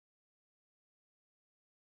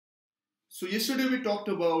So yesterday we talked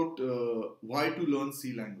about why to learn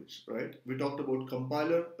C language, right? We talked about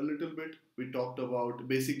compiler a little bit. We talked about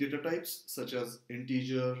basic data types such as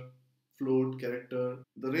integer, float, character.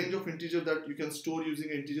 The range of integer that you can store using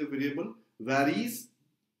an integer variable varies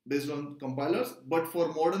based on compilers, but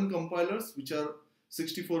for modern compilers, which are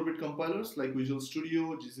 64-bit compilers like Visual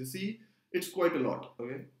Studio, GCC, it's quite a lot,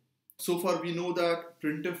 okay? So far we know that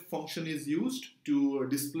printf function is used to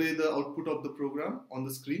display the output of the program on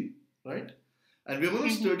the screen, right? And we're going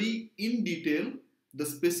to study in detail the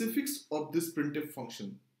specifics of this printf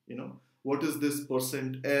function. You know, what is this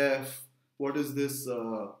 %f? What is this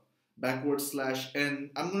 /n?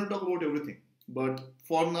 I'm going to talk about everything. But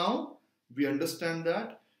for now, we understand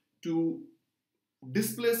that to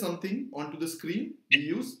display something onto the screen, we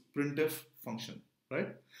use printf function,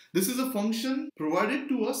 right? This is a function provided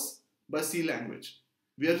to us by C language.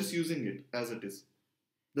 We are just using it as it is.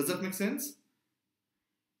 Does that make sense?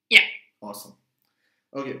 Yeah. Awesome.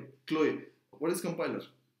 Okay, Chloe, what is compiler?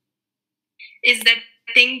 Is that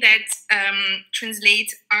thing that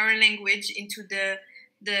translates our language into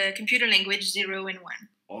the computer language 0 and 1.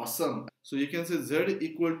 Awesome. So you can say z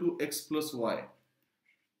equal to x plus y.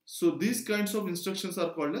 So these kinds of instructions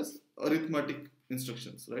are called as arithmetic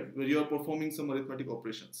instructions, right? Where you are performing some arithmetic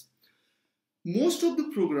operations. Most of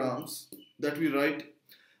the programs that we write,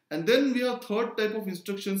 and then we have third type of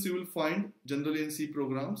instructions you will find generally in C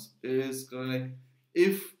programs is like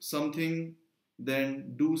if something,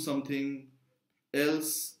 then do something,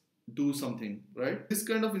 else do something, right? This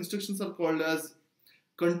kind of instructions are called as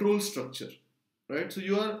control structure, right? So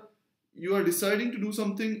you are deciding to do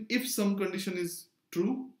something if some condition is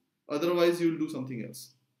true, otherwise you will do something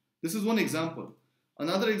else. This is one example.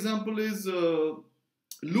 Another example is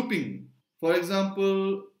looping. For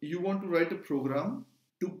example, you want to write a program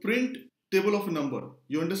to print table of a number.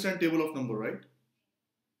 You understand table of number, right?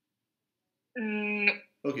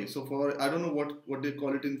 Okay, so for, I don't know what they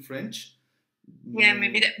call it in French. Yeah,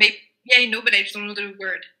 maybe that. Yeah, I know, but I just don't know the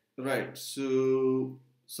word. Right, so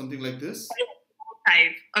something like this.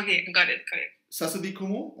 5. Okay, got it. Ça se dit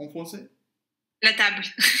comment en français? La table.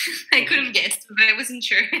 I could have guessed, but I wasn't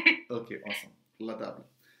sure. Okay, awesome. La table.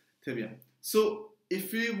 Très bien. So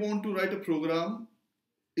if we want to write a program,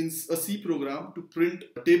 in a C program to print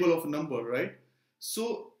a table of a number, right?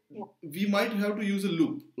 So we might have to use a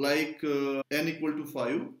loop like n equal to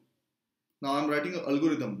 5. Now I'm writing an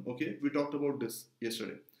algorithm, okay? We talked about this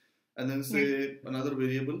yesterday. And then say another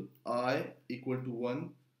variable, I equal to 1.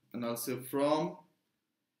 And I'll say from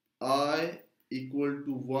I equal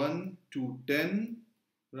to 1 to 10,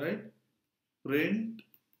 right? Print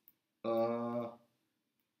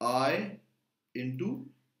I into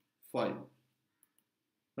 5.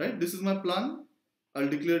 Right? This is my plan. I'll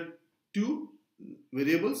declare two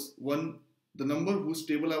variables. One, the number whose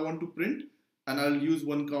table I want to print, and I'll use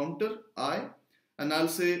one counter, I, and I'll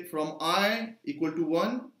say from I equal to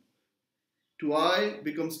 1 to I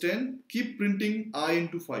becomes 10, keep printing I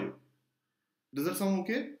into 5. Does that sound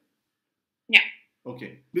okay? Yeah.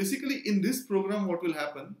 Okay. Basically, in this program, what will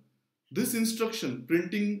happen? This instruction,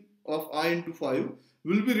 printing of I into 5,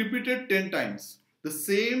 will be repeated 10 times. The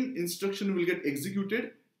same instruction will get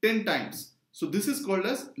executed 10 times. So this is called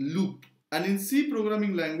as loop. And in C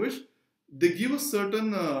programming language, they give us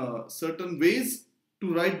certain ways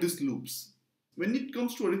to write these loops. When it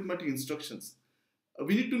comes to arithmetic instructions,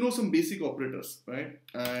 we need to know some basic operators, right?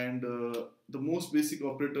 And the most basic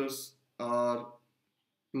operators are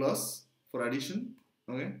plus for addition,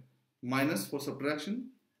 okay, minus for subtraction,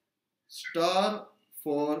 star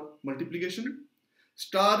for multiplication.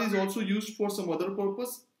 Star is also used for some other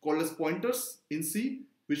purpose called as pointers in C,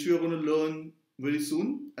 which we are going to learn very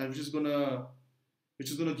soon, and which is gonna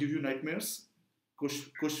give you nightmares.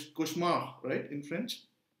 Cauchemar, right, in French?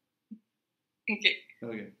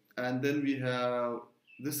 Okay. And then we have,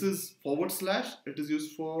 this is /. It is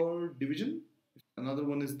used for division. Another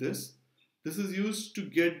one is this. This is used to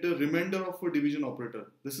get the remainder of a division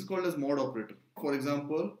operator. This is called as mod operator. For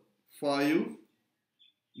example, 5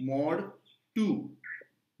 mod 2.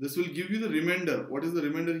 This will give you the remainder. What is the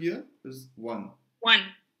remainder here? This is 1. 1.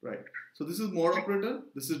 Right. So this is mod operator.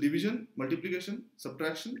 This is division, multiplication,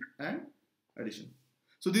 subtraction, and addition.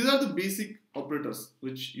 So these are the basic operators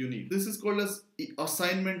which you need. This is called as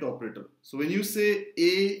assignment operator. So when you say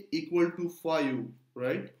A equal to 5,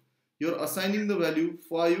 right? You're assigning the value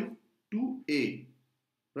 5 to A,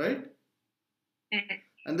 right?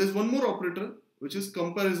 And there's one more operator which is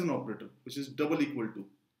comparison operator, which is double equal to,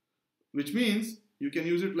 which means you can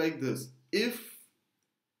use it like this. If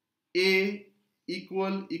A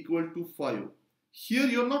equal to 5, here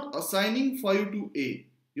you're not assigning 5 to A,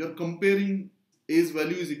 you're comparing A's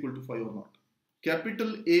value is equal to 5 or not.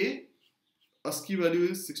 Capital A, ASCII value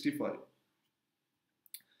is 65.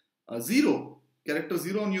 0, character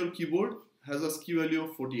 0 on your keyboard has ASCII value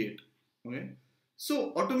of 48. Okay.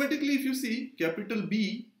 So automatically if you see, capital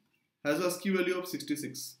B has ASCII value of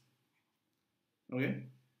 66. Okay.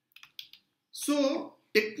 So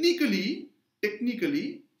technically, if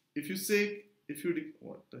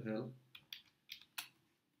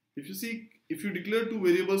you declare two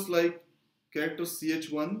variables like character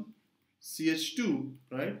ch1, ch2,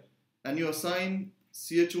 right, and you assign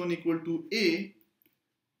ch1 equal to A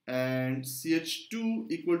and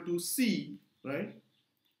ch2 equal to C, right,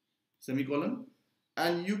 semicolon,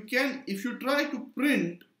 and you can, if you try to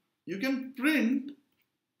print, you can print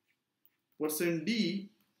 %d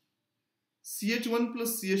ch1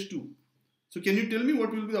 plus ch2. So can you tell me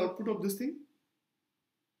what will be the output of this thing?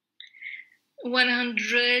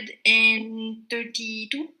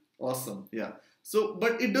 132. Awesome. Yeah. So,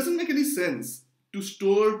 but it doesn't make any sense to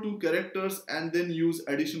store two characters and then use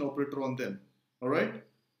addition operator on them. All right?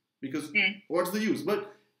 Because what's the use?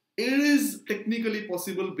 But it is technically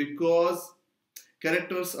possible because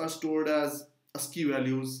characters are stored as ASCII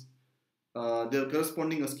values. Their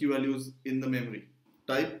corresponding ASCII values in the memory.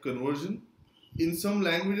 Type conversion. In some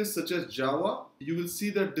languages such as Java, you will see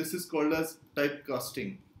that this is called as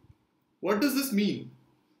typecasting. What does this mean?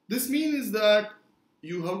 This means that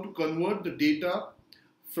you have to convert the data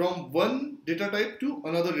from one data type to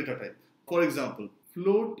another data type. For example,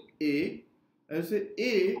 float A, and say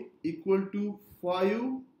A equal to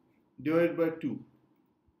 5 divided by 2.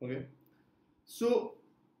 Okay. So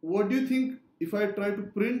what do you think if I try to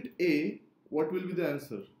print A, what will be the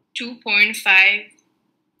answer? 2.5. Right.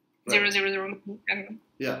 0, 0, 0. I don't know.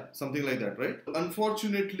 Yeah, something like that, right?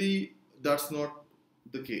 Unfortunately, that's not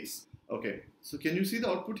the case. Okay, so can you see the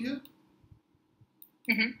output here?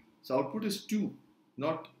 So output is 2,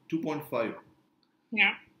 not 2.5.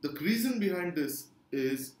 Yeah. The reason behind this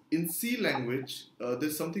is in C language,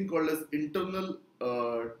 there's something called as internal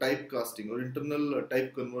typecasting or internal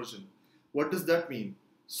type conversion. What does that mean?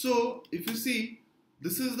 So if you see,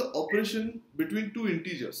 this is the operation between two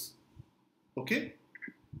integers. Okay?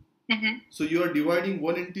 So you are dividing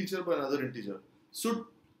one integer by another integer. So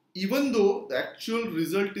even though the actual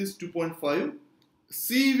result is 2.5,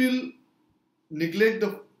 C will neglect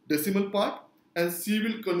the decimal part and C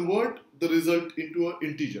will convert the result into an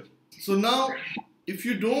integer. So now, if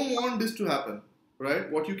you don't want this to happen, right,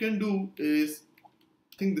 what you can do is,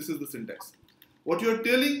 I think this is the syntax. What you are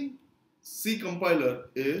telling C compiler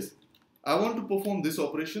is, I want to perform this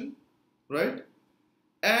operation, right,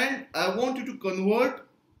 and I want you to convert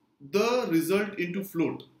the result into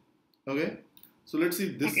float. Okay, so let's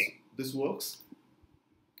see if this works.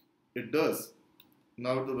 It does.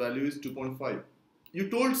 Now the value is 2.5. You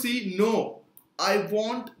told C, no, I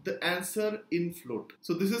want the answer in float.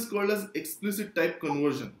 So this is called as explicit type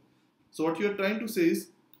conversion. So what you are trying to say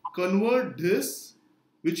is convert this,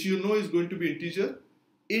 which you know is going to be integer,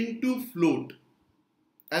 into float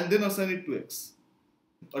and then assign it to x.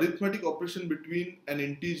 Arithmetic operation between an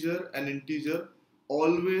integer and integer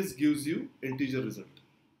always gives you integer result.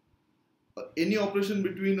 Any operation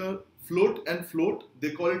between a float and float,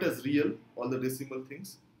 they call it as real, all the decimal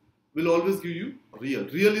things, will always give you real.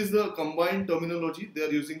 Real is the combined terminology they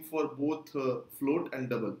are using for both float and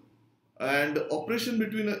double. And operation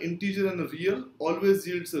between an integer and a real always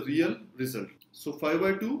yields a real result. So 5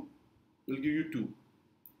 by 2 will give you 2.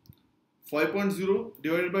 5.0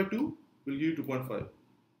 divided by 2 will give you 2.5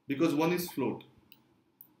 because one is float.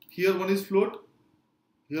 Here one is float,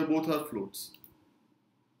 here both are floats.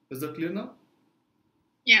 Is that clear now?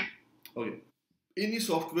 Yeah. Okay. Any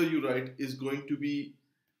software you write is going to be,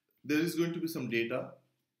 there is going to be some data.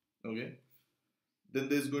 Okay. Then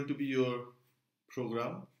there's going to be your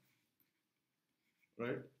program,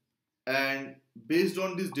 right? And based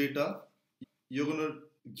on this data, you're going to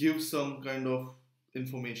give some kind of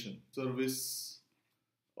information, service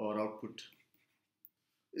or output.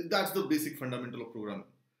 That's the basic fundamental of programming.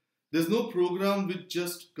 There's no program which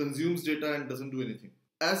just consumes data and doesn't do anything.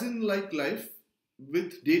 As in like life,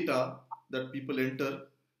 with data that people enter,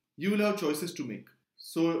 you will have choices to make.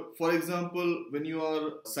 So for example, when you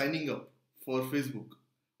are signing up for Facebook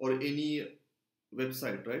or any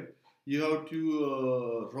website, right, you have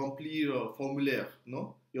to remplir a formulaire,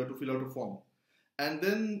 no? You have to fill out a form. And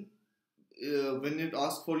then when it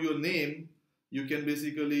asks for your name, you can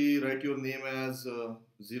basically write your name as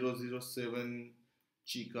 007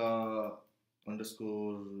 Chica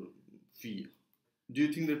underscore fee. Do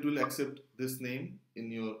you think that will accept this name in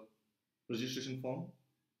your registration form?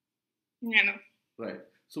 Yeah, no. Right.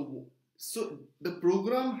 So So the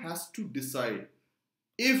program has to decide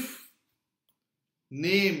if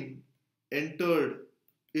name entered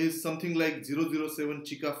is something like 007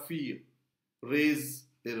 Chica Fee, raise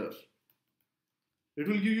error. It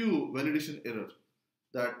will give you validation error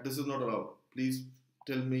that this is not allowed. Please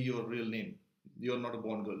tell me your real name. You are not a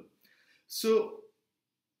born girl. So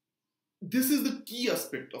this is the key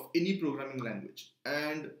aspect of any programming language,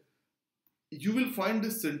 and you will find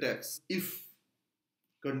this syntax: if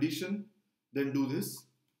condition, then do this,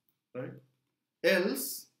 right?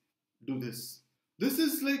 Else, do this. This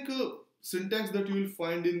is like a syntax that you will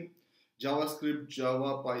find in JavaScript,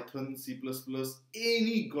 Java, Python, C++,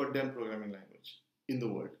 any goddamn programming language in the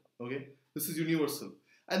world. Okay, this is universal,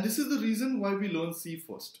 and this is the reason why we learn C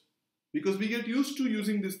first, because we get used to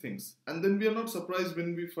using these things, and then we are not surprised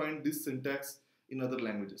when we find this syntax in other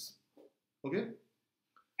languages. Okay.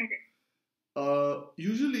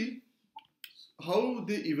 Usually, how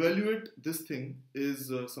they evaluate this thing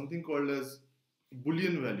is something called as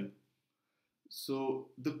Boolean value. So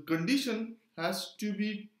the condition has to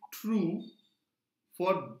be true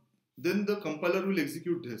for then the compiler will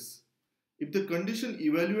execute this. If the condition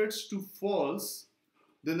evaluates to false,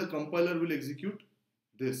 then the compiler will execute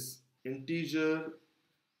this: integer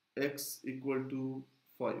x equal to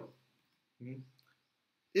 5.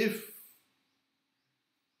 If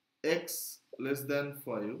x less than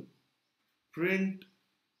 5, printf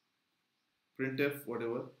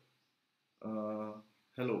whatever,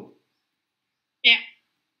 hello. Yeah.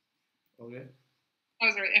 Okay. Oh,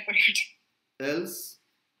 sorry, I forgot. Else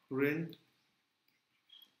print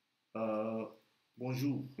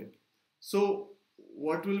bonjour. Okay. So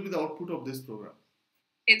what will be the output of this program?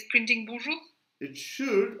 It's printing bonjour. It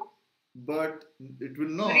should, but it will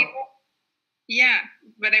not. Yeah,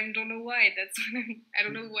 but I don't know why. I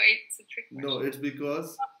don't know why it's a trick question. No, it's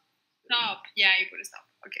because stop. Yeah, you put a stop.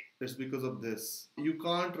 Okay. It's because of this. You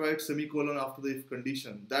can't write semicolon after the if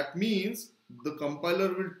condition. That means the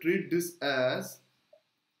compiler will treat this as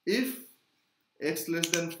if x less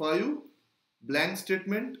than 5, blank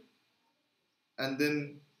statement, and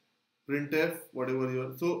then printf whatever you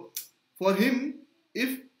are. So for him,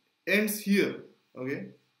 if ends here.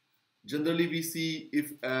 Okay. Generally we see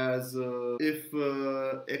if as if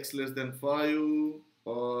x less than 5,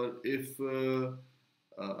 or if a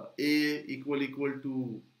equal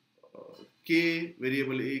to k,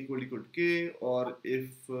 variable a equal to k, or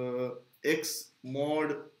if x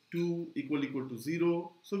mod 2 equal to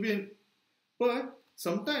 0. So but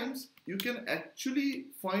sometimes you can actually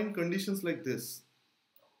find conditions like this.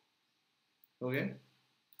 Okay.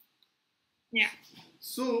 Yeah.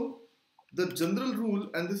 So the general rule,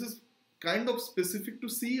 and this is kind of specific to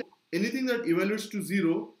C, anything that evaluates to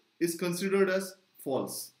 0 is considered as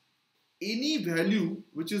false. Any value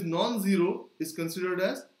which is non-zero is considered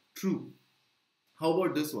as true. How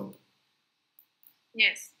about this one?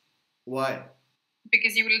 Yes. Why?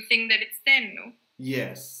 Because you will think that it's 10, no?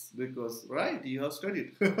 Yes, because, right, you have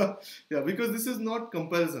studied. Yeah, because this is not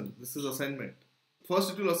comparison, this is assignment.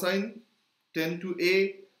 First it will assign 10 to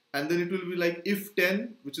A, and then it will be like if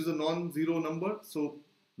 10, which is a non-zero number, so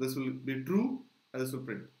this will be true, and this will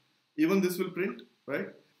print. Even this will print, right?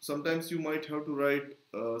 Sometimes you might have to write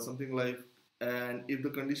something like, and if the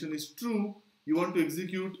condition is true, you want to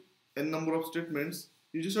execute n number of statements,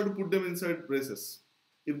 you just have to put them inside braces.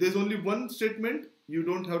 If there's only one statement, you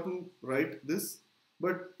don't have to write this,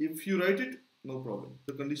 but if you write it, no problem.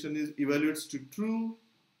 The condition is evaluates to true,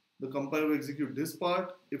 the compiler will execute this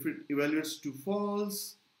part. If it evaluates to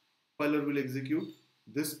false, compiler will execute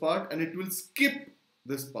this part, and it will skip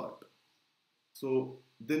this part. So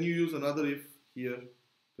then you use another if here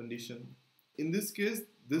condition. In this case,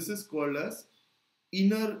 this is called as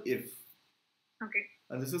inner if. Okay.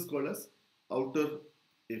 And this is called as outer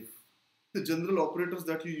if. The general operators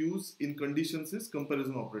that you use in conditions is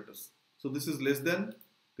comparison operators. So this is less than,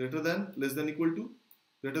 greater than, less than equal to,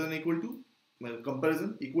 greater than equal to,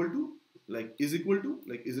 comparison, equal to, like is equal to,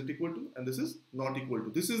 like is it equal to, and this is not equal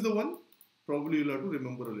to. This is the one probably you'll have to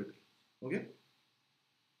remember a little. Okay?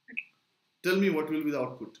 Tell me what will be the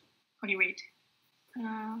output. Okay, wait.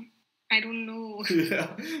 I don't know.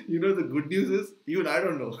 Yeah, you know the good news is even I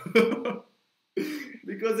don't know.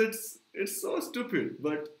 Because it's so stupid.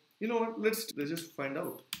 But you know what? Let's just find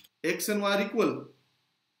out. X and Y are equal.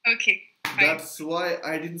 Okay. That's why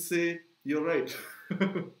I didn't say you're right.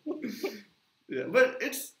 Yeah, but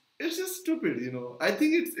it's just stupid, you know. I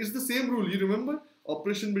think it's the same rule. You remember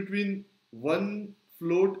operation between one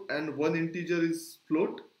float and one integer is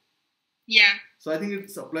float? Yeah. So I think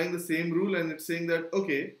it's applying the same rule, and it's saying that,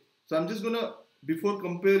 okay, so I'm just gonna, before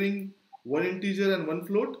comparing one integer and one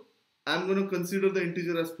float, I'm gonna consider the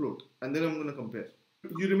integer as float. and then I'm going to compare.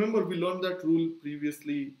 You remember we learned that rule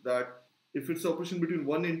previously that if it's an operation between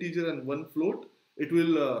one integer and one float, it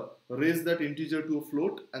will raise that integer to a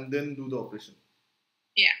float and then do the operation.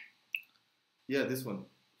 Yeah. Yeah, this one,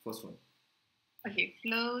 first one. Okay,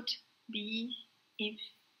 float b if.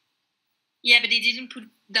 Yeah, but it didn't put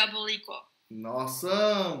double equal.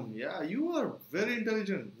 Awesome. Yeah, you are very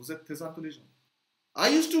intelligent. Vous êtes très intelligent. I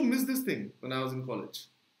used to miss this thing when I was in college.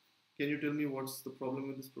 Can you tell me what's the problem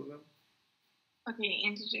with this program? Okay,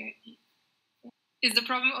 integer. Is the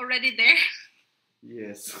problem already there?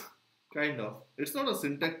 Yes, kind of. It's not a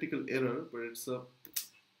syntactical error, but it's a.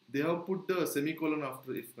 They have put the semicolon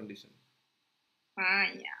after if condition.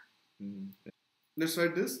 Yeah. Let's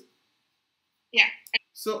write this. Yeah.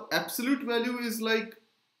 So absolute value is like.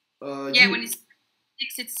 Yeah, when it's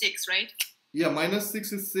 6, it's 6, right? Yeah,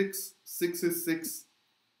 -6 is 6. 6 is 6.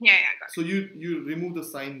 Yeah, got it. So you remove the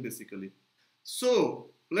sign basically.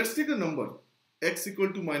 So let's take a number x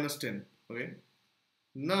equal to -10. Okay.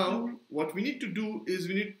 Now what we need to do is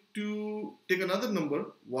we need to take another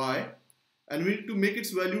number y, and we need to make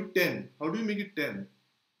its value 10. How do you make it 10?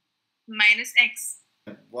 -x.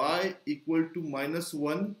 Y equal to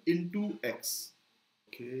 -1 into x.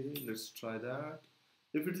 Okay, let's try that.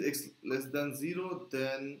 If it's x less than 0,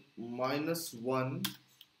 then -1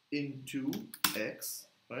 into x,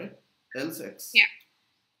 right? Else x. Yeah.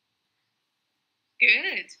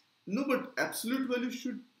 Good. No, but absolute value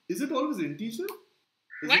should. Is it always integer?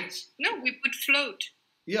 What? No, we put float.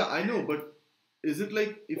 Yeah, I know, but is it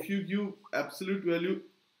like if you give absolute value?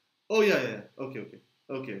 Oh yeah.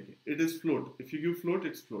 Okay. It is float. If you give float,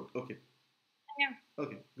 it's float. Okay. Yeah.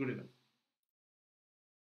 Okay, good enough.